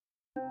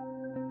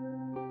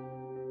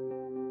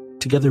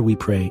Together we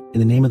pray, in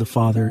the name of the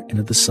Father, and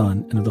of the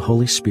Son, and of the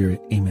Holy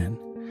Spirit. Amen.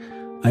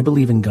 I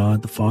believe in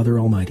God, the Father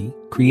Almighty,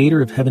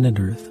 creator of heaven and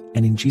earth,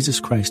 and in Jesus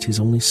Christ, his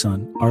only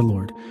Son, our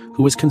Lord,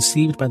 who was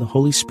conceived by the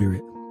Holy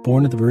Spirit,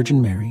 born of the Virgin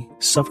Mary,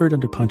 suffered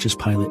under Pontius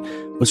Pilate,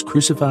 was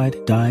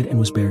crucified, died, and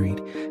was buried.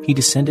 He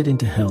descended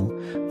into hell.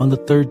 On the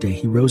third day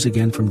he rose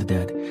again from the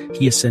dead.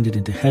 He ascended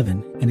into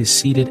heaven, and is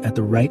seated at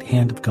the right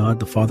hand of God,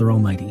 the Father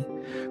Almighty.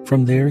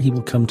 From there he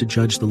will come to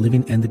judge the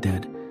living and the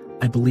dead.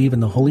 I believe in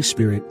the Holy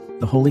Spirit,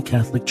 the Holy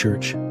Catholic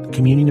Church, the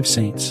communion of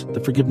saints, the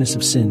forgiveness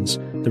of sins,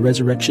 the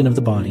resurrection of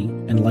the body,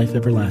 and life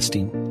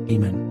everlasting.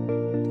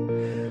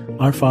 Amen.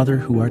 Our Father,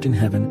 who art in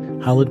heaven,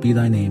 hallowed be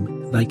thy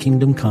name. Thy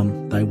kingdom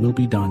come, thy will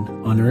be done,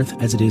 on earth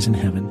as it is in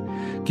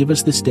heaven. Give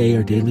us this day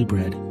our daily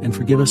bread, and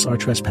forgive us our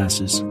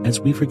trespasses, as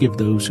we forgive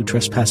those who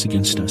trespass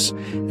against us.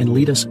 And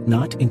lead us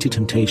not into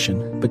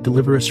temptation, but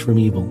deliver us from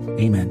evil.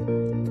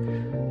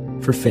 Amen.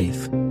 For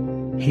faith.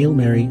 Hail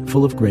Mary,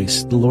 full of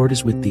grace, the Lord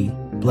is with thee.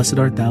 Blessed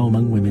art thou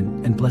among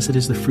women, and blessed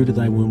is the fruit of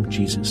thy womb,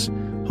 Jesus.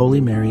 Holy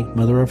Mary,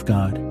 Mother of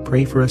God,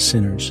 pray for us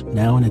sinners,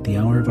 now and at the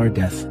hour of our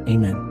death.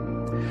 Amen.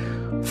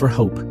 For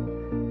hope.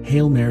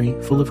 Hail Mary,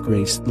 full of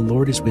grace, the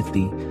Lord is with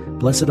thee.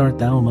 Blessed art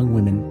thou among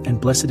women,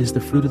 and blessed is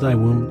the fruit of thy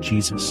womb,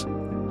 Jesus.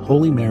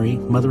 Holy Mary,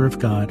 Mother of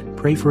God,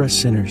 pray for us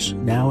sinners,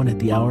 now and at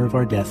the hour of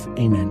our death.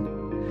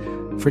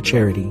 Amen. For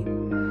charity.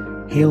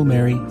 Hail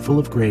Mary, full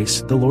of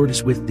grace, the Lord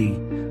is with thee.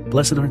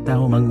 Blessed art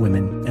thou among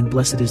women, and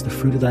blessed is the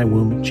fruit of thy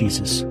womb,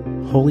 Jesus.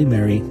 Holy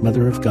Mary,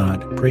 Mother of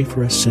God, pray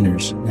for us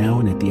sinners, now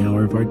and at the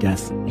hour of our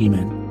death.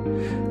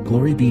 Amen.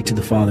 Glory be to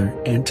the Father,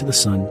 and to the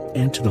Son,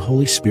 and to the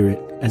Holy Spirit,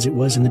 as it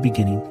was in the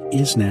beginning,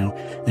 is now,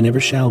 and ever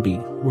shall be,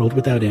 world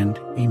without end.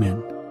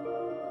 Amen.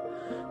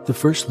 The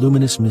first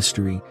luminous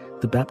mystery,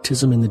 the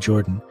baptism in the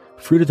Jordan.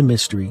 Fruit of the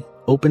mystery,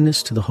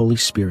 openness to the Holy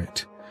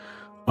Spirit.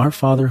 Our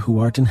Father, who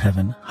art in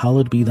heaven,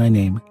 hallowed be thy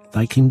name.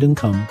 Thy kingdom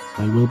come,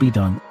 thy will be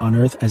done, on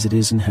earth as it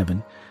is in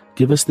heaven.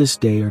 Give us this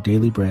day our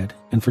daily bread,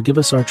 and forgive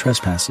us our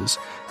trespasses,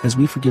 as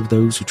we forgive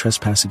those who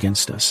trespass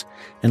against us.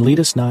 And lead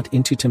us not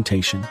into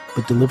temptation,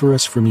 but deliver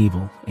us from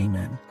evil.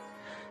 Amen.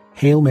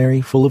 Hail Mary,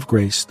 full of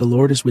grace, the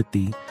Lord is with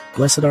thee.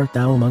 Blessed art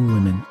thou among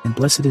women, and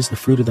blessed is the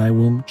fruit of thy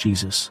womb,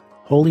 Jesus.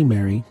 Holy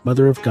Mary,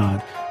 Mother of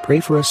God, pray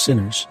for us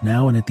sinners,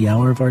 now and at the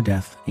hour of our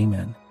death.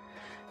 Amen.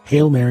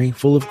 Hail Mary,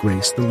 full of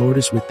grace, the Lord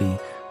is with thee.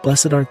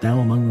 Blessed art thou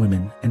among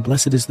women, and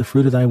blessed is the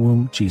fruit of thy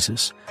womb,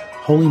 Jesus.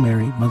 Holy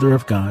Mary, Mother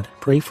of God,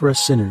 pray for us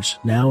sinners,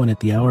 now and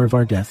at the hour of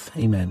our death.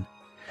 Amen.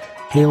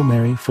 Hail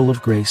Mary, full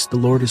of grace, the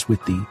Lord is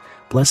with thee.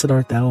 Blessed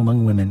art thou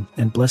among women,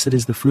 and blessed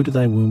is the fruit of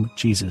thy womb,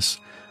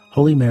 Jesus.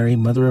 Holy Mary,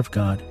 Mother of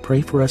God,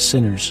 pray for us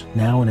sinners,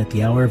 now and at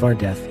the hour of our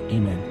death.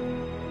 Amen.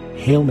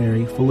 Hail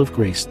Mary, full of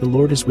grace, the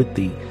Lord is with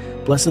thee.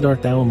 Blessed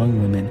art thou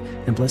among women,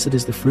 and blessed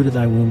is the fruit of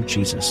thy womb,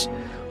 Jesus.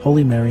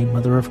 Holy Mary,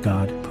 Mother of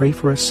God, pray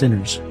for us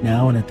sinners,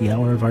 now and at the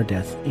hour of our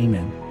death.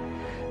 Amen.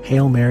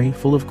 Hail Mary,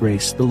 full of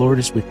grace, the Lord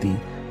is with thee.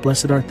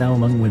 Blessed art thou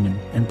among women,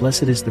 and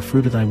blessed is the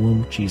fruit of thy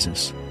womb,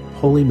 Jesus.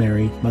 Holy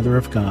Mary, Mother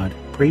of God,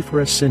 pray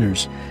for us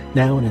sinners,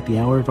 now and at the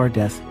hour of our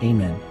death.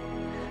 Amen.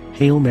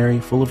 Hail Mary,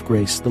 full of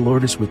grace, the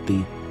Lord is with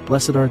thee.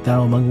 Blessed art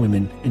thou among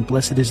women, and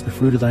blessed is the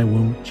fruit of thy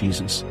womb,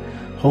 Jesus.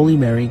 Holy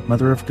Mary,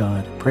 Mother of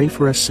God, pray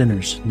for us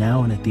sinners,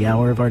 now and at the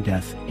hour of our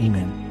death.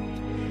 Amen.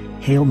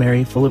 Hail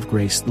Mary, full of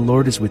grace, the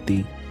Lord is with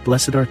thee.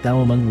 Blessed art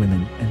thou among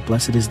women, and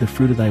blessed is the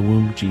fruit of thy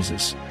womb,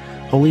 Jesus.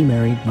 Holy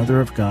Mary, Mother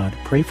of God,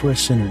 pray for us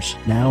sinners,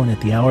 now and at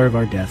the hour of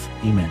our death.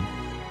 Amen.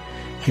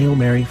 Hail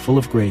Mary, full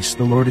of grace,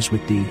 the Lord is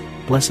with thee.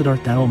 Blessed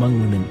art thou among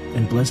women,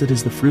 and blessed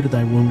is the fruit of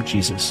thy womb,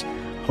 Jesus.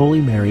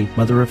 Holy Mary,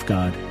 Mother of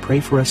God, pray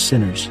for us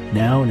sinners,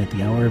 now and at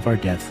the hour of our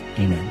death.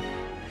 Amen.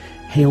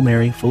 Hail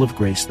Mary, full of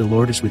grace, the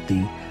Lord is with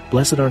thee.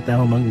 Blessed art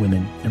thou among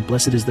women, and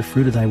blessed is the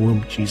fruit of thy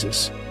womb,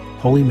 Jesus.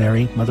 Holy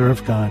Mary, Mother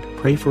of God,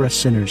 pray for us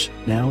sinners,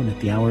 now and at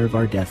the hour of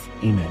our death.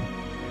 Amen.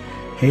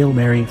 Hail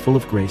Mary, full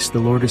of grace, the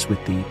Lord is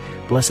with thee.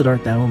 Blessed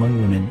art thou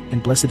among women,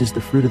 and blessed is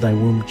the fruit of thy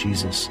womb,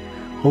 Jesus.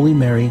 Holy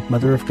Mary,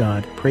 Mother of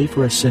God, pray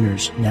for us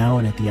sinners, now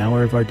and at the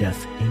hour of our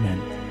death.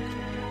 Amen.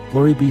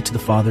 Glory be to the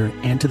Father,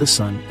 and to the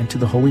Son, and to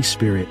the Holy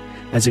Spirit,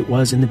 as it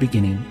was in the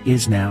beginning,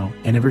 is now,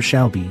 and ever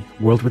shall be,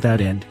 world without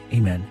end.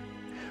 Amen.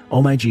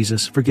 O my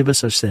Jesus, forgive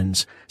us our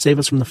sins, save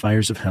us from the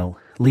fires of hell,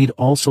 lead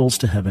all souls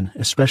to heaven,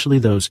 especially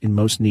those in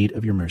most need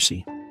of your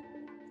mercy.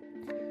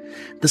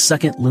 The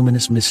second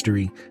luminous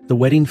mystery, the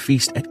wedding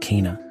feast at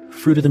Cana.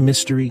 Fruit of the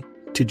mystery,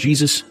 to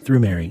Jesus through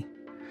Mary.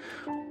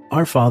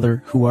 Our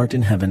Father, who art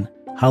in heaven,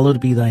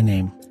 hallowed be thy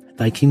name.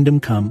 Thy kingdom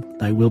come,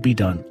 thy will be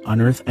done, on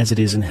earth as it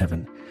is in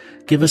heaven.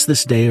 Give us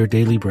this day our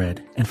daily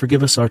bread, and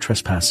forgive us our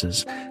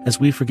trespasses, as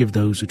we forgive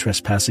those who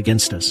trespass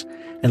against us.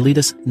 And lead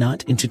us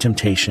not into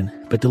temptation,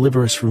 but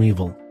deliver us from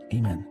evil.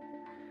 Amen.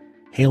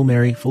 Hail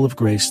Mary, full of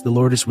grace, the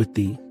Lord is with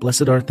thee.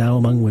 Blessed art thou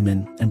among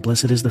women, and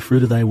blessed is the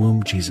fruit of thy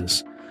womb,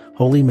 Jesus.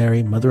 Holy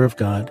Mary, Mother of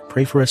God,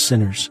 pray for us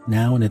sinners,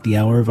 now and at the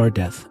hour of our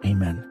death.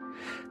 Amen.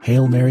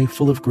 Hail Mary,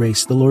 full of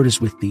grace, the Lord is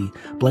with thee.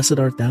 Blessed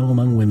art thou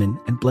among women,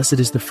 and blessed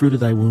is the fruit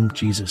of thy womb,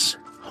 Jesus.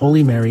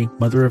 Holy Mary,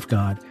 Mother of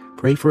God,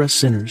 pray for us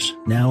sinners,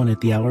 now and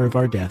at the hour of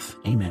our death.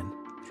 Amen.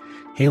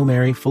 Hail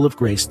Mary, full of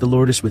grace, the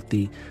Lord is with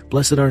thee.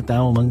 Blessed art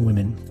thou among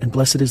women, and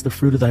blessed is the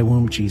fruit of thy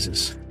womb,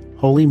 Jesus.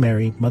 Holy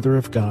Mary, Mother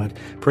of God,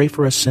 pray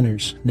for us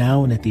sinners,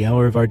 now and at the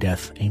hour of our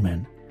death.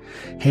 Amen.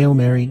 Hail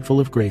Mary, full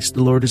of grace,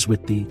 the Lord is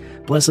with thee.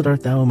 Blessed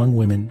art thou among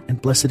women,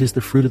 and blessed is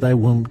the fruit of thy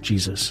womb,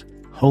 Jesus.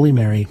 Holy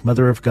Mary,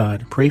 Mother of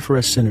God, pray for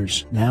us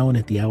sinners, now and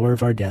at the hour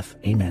of our death.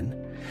 Amen.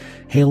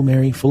 Hail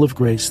Mary, full of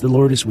grace, the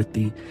Lord is with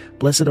thee.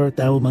 Blessed art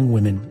thou among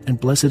women, and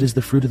blessed is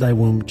the fruit of thy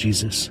womb,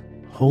 Jesus.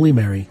 Holy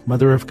Mary,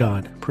 Mother of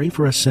God, pray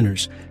for us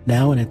sinners,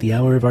 now and at the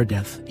hour of our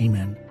death.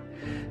 Amen.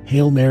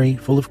 Hail Mary,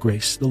 full of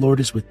grace, the Lord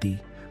is with thee.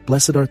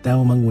 Blessed art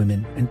thou among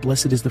women, and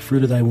blessed is the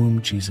fruit of thy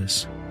womb,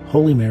 Jesus.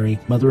 Holy Mary,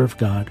 Mother of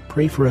God,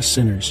 pray for us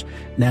sinners,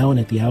 now and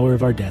at the hour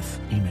of our death.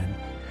 Amen.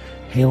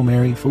 Hail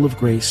Mary, full of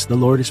grace, the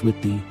Lord is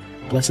with thee.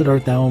 Blessed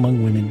art thou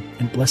among women,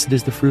 and blessed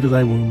is the fruit of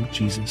thy womb,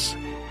 Jesus.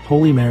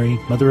 Holy Mary,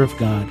 Mother of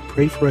God,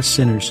 pray for us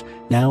sinners,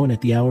 now and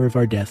at the hour of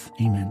our death.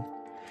 Amen.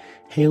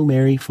 Hail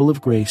Mary, full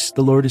of grace,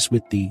 the Lord is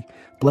with thee.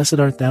 Blessed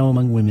art thou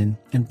among women,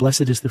 and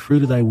blessed is the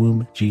fruit of thy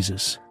womb,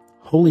 Jesus.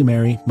 Holy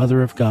Mary,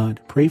 Mother of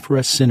God, pray for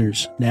us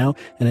sinners, now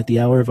and at the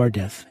hour of our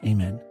death.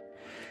 Amen.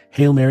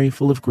 Hail Mary,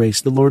 full of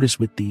grace, the Lord is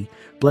with thee.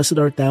 Blessed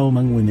art thou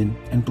among women,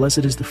 and blessed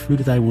is the fruit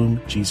of thy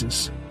womb,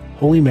 Jesus.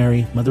 Holy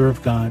Mary, Mother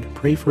of God,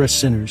 pray for us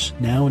sinners,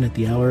 now and at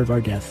the hour of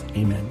our death.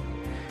 Amen.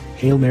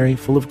 Hail Mary,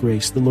 full of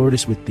grace, the Lord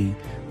is with thee.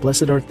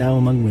 Blessed art thou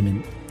among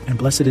women, and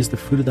blessed is the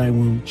fruit of thy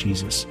womb,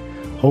 Jesus.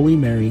 Holy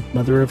Mary,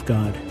 Mother of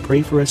God,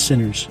 pray for us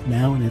sinners,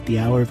 now and at the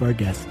hour of our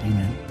death.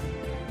 Amen.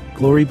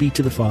 Glory be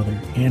to the Father,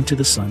 and to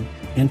the Son,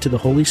 and to the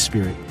Holy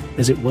Spirit,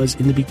 as it was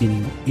in the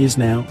beginning, is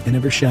now, and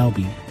ever shall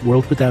be,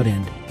 world without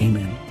end.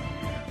 Amen.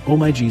 O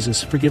my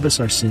Jesus, forgive us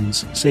our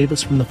sins, save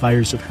us from the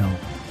fires of hell,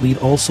 lead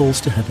all souls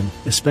to heaven,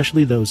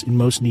 especially those in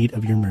most need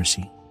of your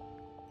mercy.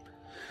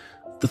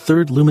 The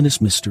third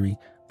luminous mystery,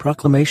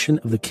 proclamation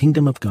of the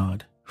kingdom of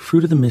God.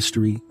 Fruit of the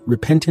mystery,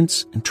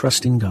 repentance and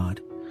trust in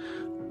God.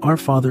 Our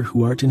Father,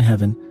 who art in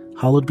heaven,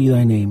 hallowed be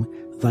thy name.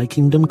 Thy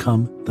kingdom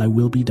come, thy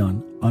will be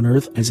done, on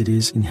earth as it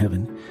is in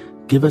heaven.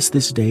 Give us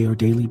this day our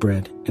daily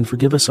bread, and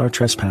forgive us our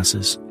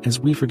trespasses, as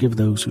we forgive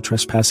those who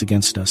trespass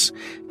against us.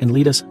 And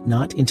lead us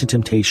not into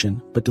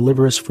temptation, but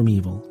deliver us from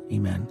evil.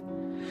 Amen.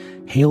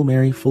 Hail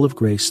Mary, full of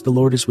grace, the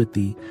Lord is with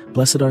thee.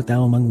 Blessed art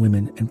thou among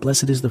women, and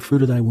blessed is the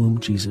fruit of thy womb,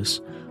 Jesus.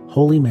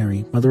 Holy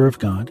Mary, Mother of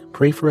God,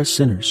 pray for us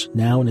sinners,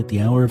 now and at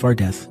the hour of our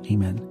death.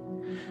 Amen.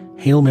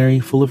 Hail Mary,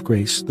 full of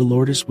grace, the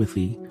Lord is with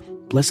thee.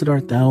 Blessed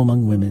art thou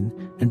among women,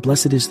 and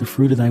blessed is the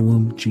fruit of thy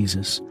womb,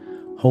 Jesus.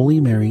 Holy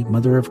Mary,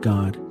 Mother of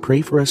God,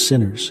 pray for us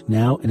sinners,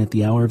 now and at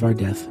the hour of our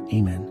death.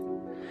 Amen.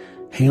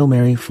 Hail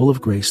Mary, full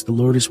of grace, the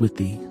Lord is with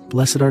thee.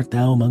 Blessed art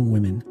thou among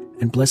women,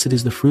 and blessed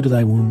is the fruit of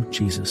thy womb,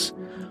 Jesus.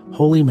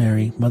 Holy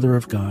Mary, Mother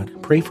of God,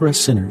 pray for us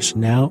sinners,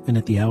 now and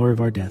at the hour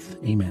of our death.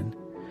 Amen.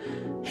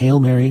 Hail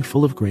Mary,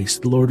 full of grace,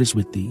 the Lord is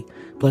with thee.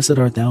 Blessed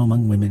art thou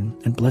among women,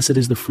 and blessed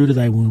is the fruit of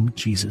thy womb,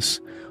 Jesus.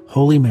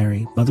 Holy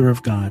Mary, Mother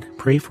of God,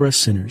 pray for us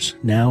sinners,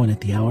 now and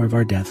at the hour of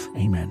our death.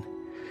 Amen.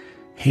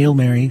 Hail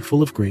Mary,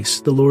 full of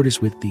grace, the Lord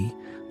is with thee.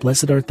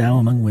 Blessed art thou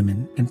among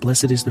women, and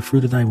blessed is the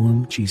fruit of thy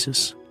womb,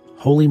 Jesus.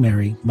 Holy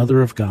Mary,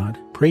 Mother of God,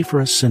 pray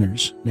for us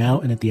sinners, now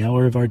and at the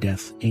hour of our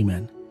death.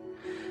 Amen.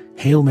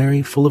 Hail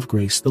Mary, full of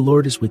grace, the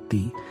Lord is with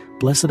thee.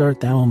 Blessed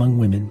art thou among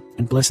women,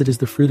 and blessed is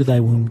the fruit of thy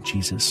womb,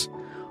 Jesus.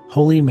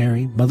 Holy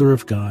Mary, Mother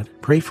of God,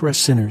 pray for us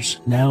sinners,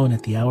 now and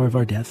at the hour of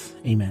our death.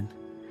 Amen.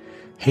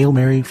 Hail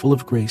Mary, full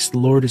of grace, the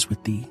Lord is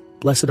with thee.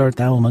 Blessed art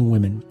thou among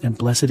women, and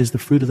blessed is the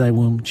fruit of thy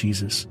womb,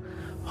 Jesus.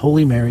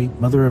 Holy Mary,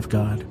 Mother of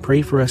God,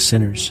 pray for us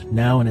sinners,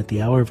 now and at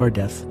the hour of our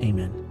death.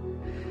 Amen.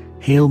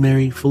 Hail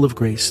Mary, full of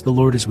grace, the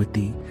Lord is with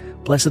thee.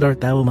 Blessed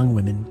art thou among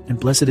women, and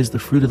blessed is the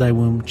fruit of thy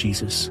womb,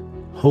 Jesus.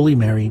 Holy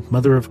Mary,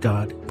 Mother of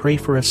God, pray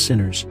for us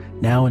sinners,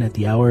 now and at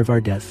the hour of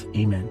our death.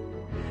 Amen.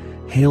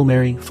 Hail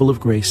Mary, full of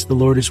grace, the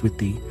Lord is with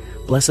thee.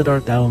 Blessed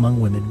art thou among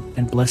women,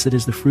 and blessed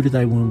is the fruit of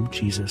thy womb,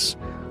 Jesus.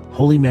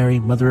 Holy Mary,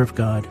 Mother of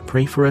God,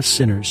 pray for us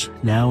sinners,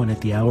 now and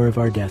at the hour of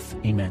our death.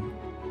 Amen.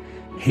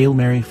 Hail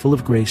Mary, full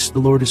of grace, the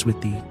Lord is with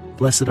thee.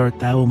 Blessed art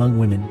thou among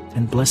women,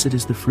 and blessed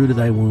is the fruit of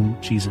thy womb,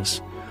 Jesus.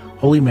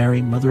 Holy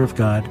Mary, Mother of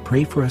God,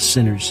 pray for us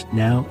sinners,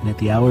 now and at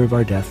the hour of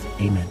our death.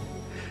 Amen.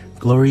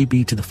 Glory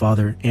be to the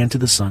Father, and to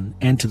the Son,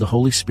 and to the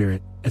Holy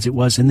Spirit, as it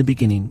was in the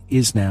beginning,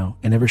 is now,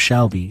 and ever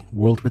shall be,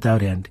 world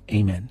without end.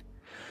 Amen.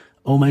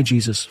 O my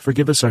Jesus,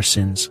 forgive us our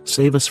sins,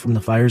 save us from the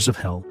fires of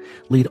hell,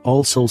 lead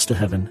all souls to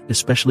heaven,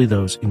 especially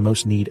those in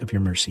most need of your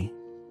mercy.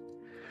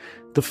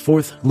 The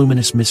fourth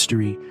luminous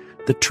mystery,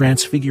 the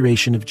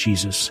transfiguration of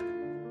Jesus.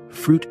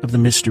 Fruit of the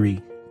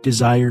mystery,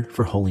 desire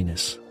for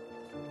holiness.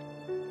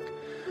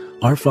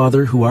 Our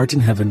Father, who art in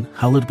heaven,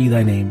 hallowed be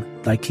thy name.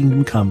 Thy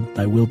kingdom come,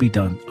 thy will be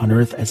done, on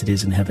earth as it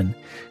is in heaven.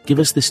 Give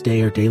us this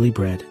day our daily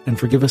bread, and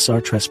forgive us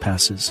our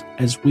trespasses,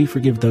 as we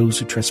forgive those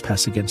who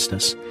trespass against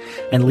us.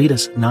 And lead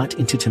us not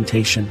into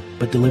temptation,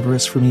 but deliver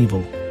us from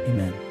evil.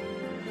 Amen.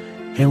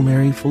 Hail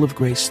Mary, full of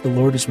grace, the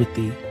Lord is with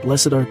thee.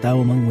 Blessed art thou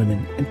among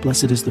women, and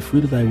blessed is the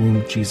fruit of thy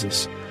womb,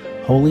 Jesus.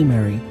 Holy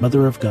Mary,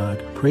 Mother of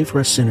God, pray for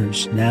us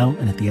sinners, now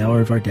and at the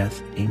hour of our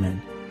death.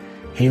 Amen.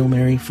 Hail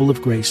Mary, full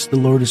of grace, the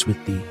Lord is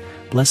with thee.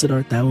 Blessed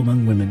art thou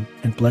among women,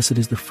 and blessed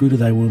is the fruit of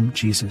thy womb,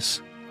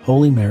 Jesus.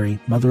 Holy Mary,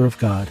 Mother of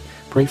God,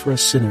 pray for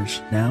us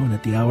sinners, now and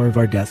at the hour of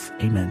our death.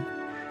 Amen.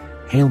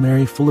 Hail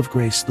Mary, full of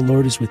grace, the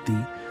Lord is with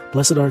thee.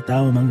 Blessed art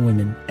thou among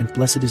women, and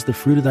blessed is the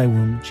fruit of thy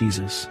womb,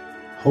 Jesus.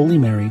 Holy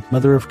Mary,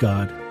 Mother of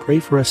God, pray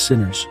for us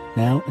sinners,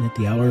 now and at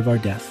the hour of our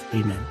death.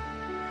 Amen.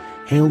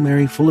 Hail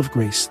Mary, full of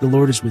grace, the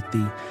Lord is with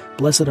thee.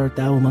 Blessed art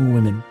thou among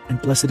women,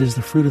 and blessed is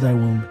the fruit of thy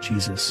womb,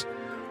 Jesus.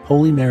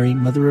 Holy Mary,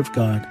 Mother of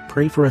God,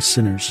 pray for us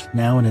sinners,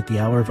 now and at the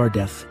hour of our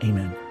death.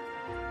 Amen.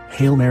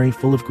 Hail Mary,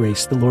 full of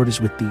grace, the Lord is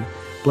with thee.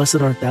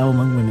 Blessed art thou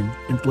among women,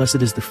 and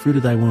blessed is the fruit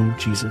of thy womb,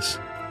 Jesus.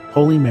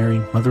 Holy Mary,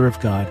 Mother of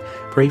God,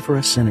 pray for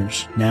us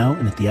sinners, now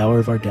and at the hour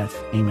of our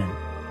death. Amen.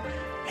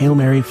 Hail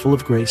Mary, full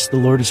of grace, the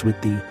Lord is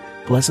with thee.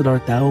 Blessed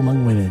art thou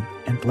among women,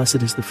 and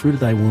blessed is the fruit of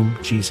thy womb,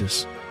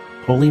 Jesus.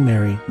 Holy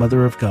Mary,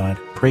 Mother of God,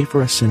 pray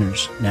for us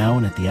sinners, now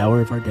and at the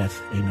hour of our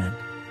death. Amen.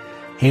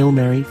 Hail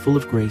Mary, full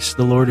of grace,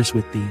 the Lord is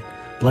with thee.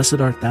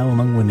 Blessed art thou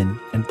among women,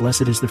 and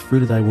blessed is the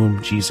fruit of thy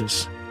womb,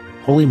 Jesus.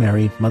 Holy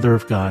Mary, Mother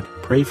of God,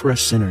 pray for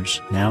us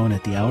sinners, now and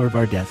at the hour of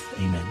our death.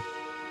 Amen.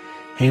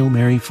 Hail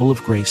Mary, full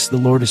of grace, the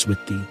Lord is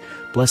with thee.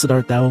 Blessed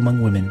art thou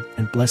among women,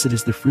 and blessed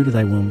is the fruit of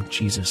thy womb,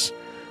 Jesus.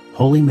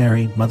 Holy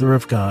Mary, Mother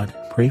of God,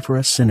 pray for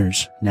us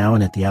sinners, now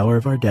and at the hour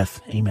of our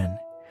death. Amen.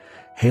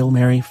 Hail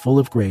Mary, full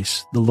of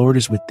grace, the Lord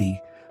is with thee.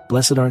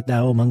 Blessed art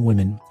thou among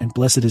women, and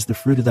blessed is the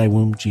fruit of thy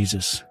womb,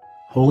 Jesus.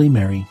 Holy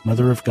Mary,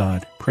 Mother of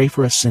God, pray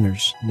for us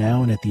sinners,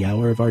 now and at the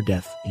hour of our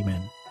death.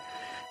 Amen.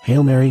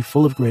 Hail Mary,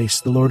 full of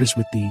grace, the Lord is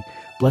with thee.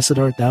 Blessed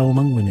art thou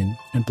among women,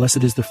 and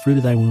blessed is the fruit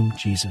of thy womb,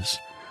 Jesus.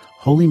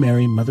 Holy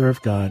Mary, Mother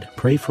of God,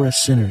 pray for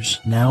us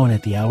sinners, now and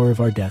at the hour of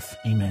our death.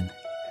 Amen.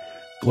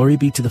 Glory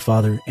be to the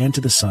Father, and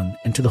to the Son,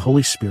 and to the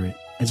Holy Spirit,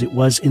 as it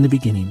was in the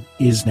beginning,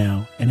 is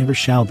now, and ever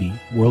shall be,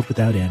 world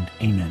without end.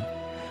 Amen.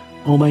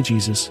 O my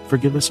Jesus,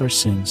 forgive us our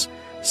sins,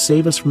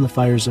 save us from the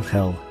fires of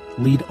hell,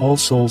 lead all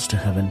souls to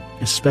heaven,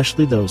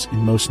 especially those in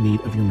most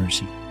need of your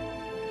mercy.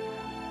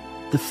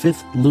 The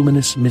fifth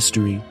luminous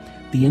mystery,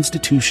 the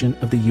institution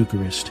of the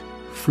Eucharist,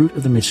 fruit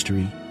of the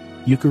mystery,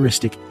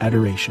 Eucharistic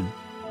adoration.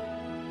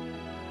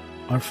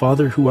 Our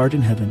Father, who art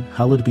in heaven,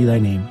 hallowed be thy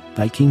name.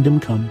 Thy kingdom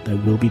come, thy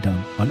will be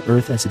done, on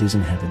earth as it is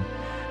in heaven.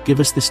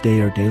 Give us this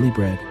day our daily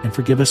bread, and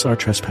forgive us our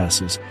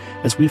trespasses,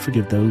 as we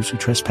forgive those who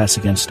trespass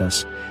against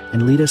us.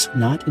 And lead us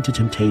not into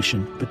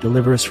temptation, but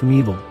deliver us from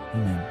evil.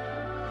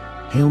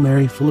 Amen. Hail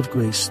Mary, full of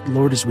grace, the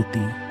Lord is with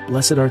thee.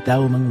 Blessed art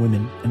thou among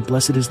women, and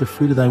blessed is the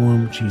fruit of thy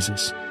womb,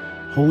 Jesus.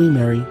 Holy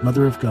Mary,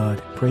 Mother of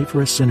God, pray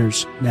for us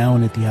sinners, now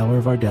and at the hour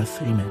of our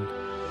death. Amen.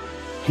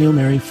 Hail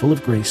Mary, full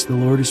of grace, the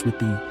Lord is with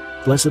thee.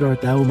 Blessed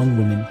art thou among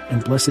women,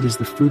 and blessed is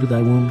the fruit of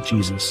thy womb,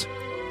 Jesus.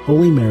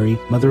 Holy Mary,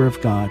 Mother of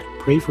God,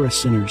 pray for us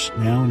sinners,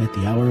 now and at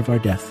the hour of our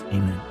death.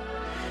 Amen.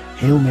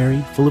 Hail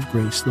Mary, full of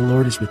grace, the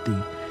Lord is with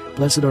thee.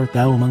 Blessed art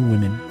thou among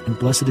women, and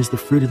blessed is the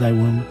fruit of thy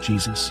womb,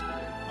 Jesus.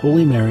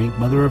 Holy Mary,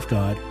 Mother of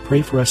God,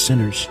 pray for us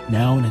sinners,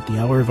 now and at the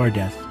hour of our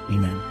death.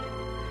 Amen.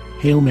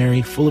 Hail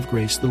Mary, full of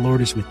grace, the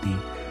Lord is with thee.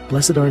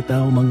 Blessed art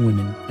thou among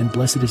women, and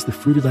blessed is the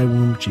fruit of thy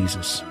womb,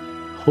 Jesus.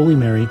 Holy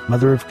Mary,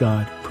 Mother of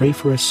God, pray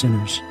for us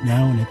sinners,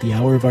 now and at the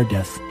hour of our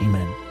death.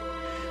 Amen.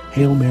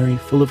 Hail Mary,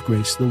 full of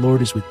grace, the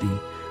Lord is with thee.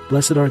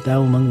 Blessed art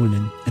thou among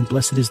women, and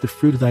blessed is the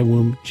fruit of thy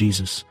womb,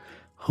 Jesus.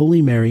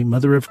 Holy Mary,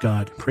 Mother of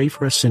God, pray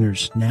for us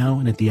sinners, now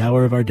and at the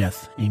hour of our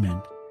death.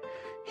 Amen.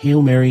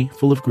 Hail Mary,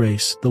 full of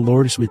grace, the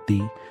Lord is with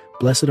thee.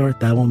 Blessed art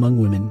thou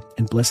among women,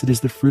 and blessed is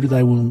the fruit of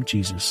thy womb,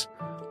 Jesus.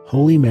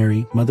 Holy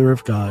Mary, Mother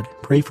of God,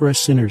 pray for us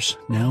sinners,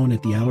 now and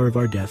at the hour of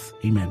our death.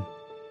 Amen.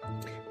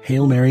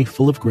 Hail Mary,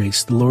 full of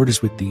grace, the Lord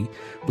is with thee.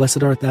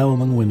 Blessed art thou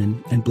among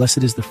women, and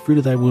blessed is the fruit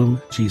of thy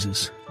womb,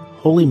 Jesus.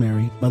 Holy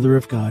Mary, Mother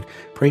of God,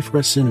 pray for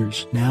us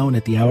sinners, now and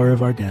at the hour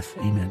of our death.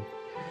 Amen.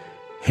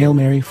 Hail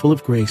Mary, full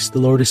of grace, the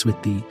Lord is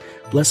with thee.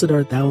 Blessed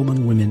art thou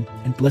among women,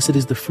 and blessed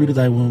is the fruit of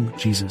thy womb,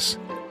 Jesus.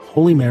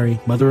 Holy Mary,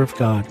 Mother of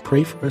God,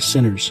 pray for us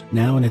sinners,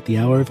 now and at the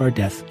hour of our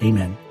death.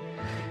 Amen.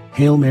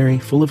 Hail Mary,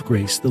 full of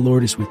grace, the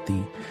Lord is with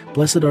thee.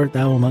 Blessed art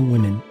thou among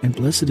women, and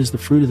blessed is the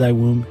fruit of thy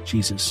womb,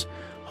 Jesus.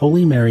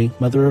 Holy Mary,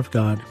 Mother of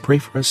God, pray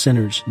for us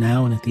sinners,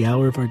 now and at the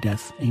hour of our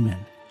death.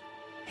 Amen.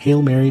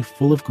 Hail Mary,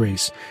 full of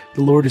grace,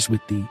 the Lord is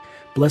with thee.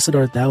 Blessed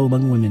art thou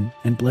among women,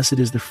 and blessed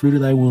is the fruit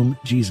of thy womb,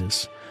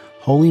 Jesus.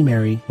 Holy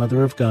Mary,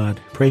 Mother of God,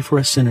 pray for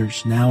us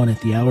sinners, now and at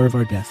the hour of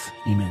our death.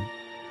 Amen.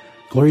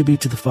 Glory be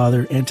to the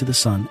Father, and to the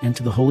Son, and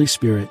to the Holy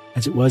Spirit,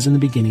 as it was in the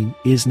beginning,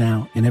 is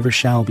now, and ever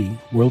shall be,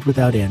 world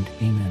without end.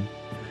 Amen.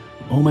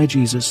 O my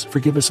Jesus,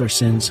 forgive us our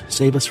sins,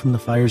 save us from the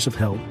fires of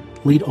hell,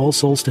 lead all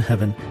souls to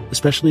heaven,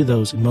 especially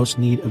those in most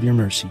need of your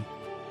mercy.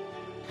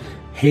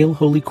 Hail,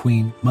 Holy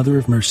Queen, Mother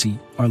of Mercy,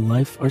 our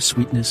life, our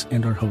sweetness,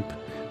 and our hope.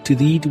 To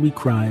thee do we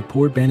cry,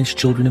 poor banished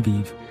children of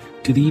Eve.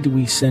 To thee do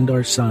we send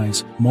our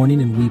sighs,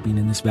 mourning and weeping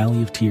in this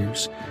valley of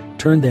tears.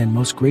 Turn then,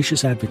 most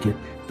gracious Advocate,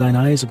 thine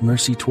eyes of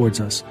mercy towards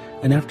us,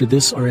 and after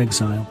this our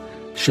exile,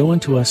 show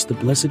unto us the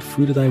blessed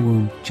fruit of thy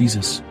womb,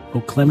 Jesus.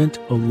 O clement,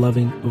 O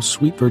loving, O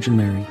sweet Virgin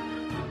Mary,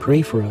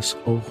 pray for us,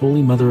 O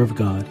Holy Mother of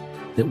God,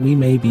 that we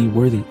may be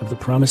worthy of the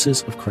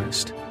promises of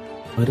Christ.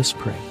 Let us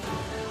pray.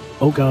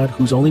 O God,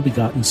 whose only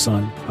begotten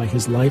Son, by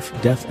his life,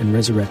 death, and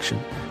resurrection,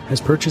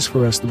 has purchased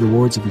for us the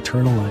rewards of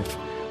eternal life,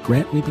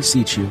 grant, we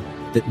beseech you,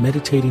 that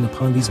meditating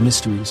upon these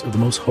mysteries of the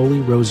most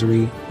holy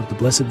Rosary of the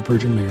Blessed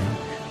Virgin Mary,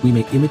 we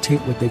may imitate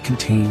what they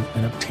contain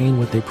and obtain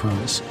what they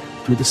promise.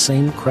 Through the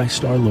same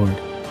Christ our Lord.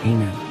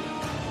 Amen.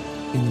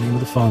 In the name of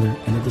the Father,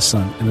 and of the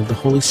Son, and of the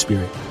Holy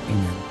Spirit.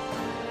 Amen.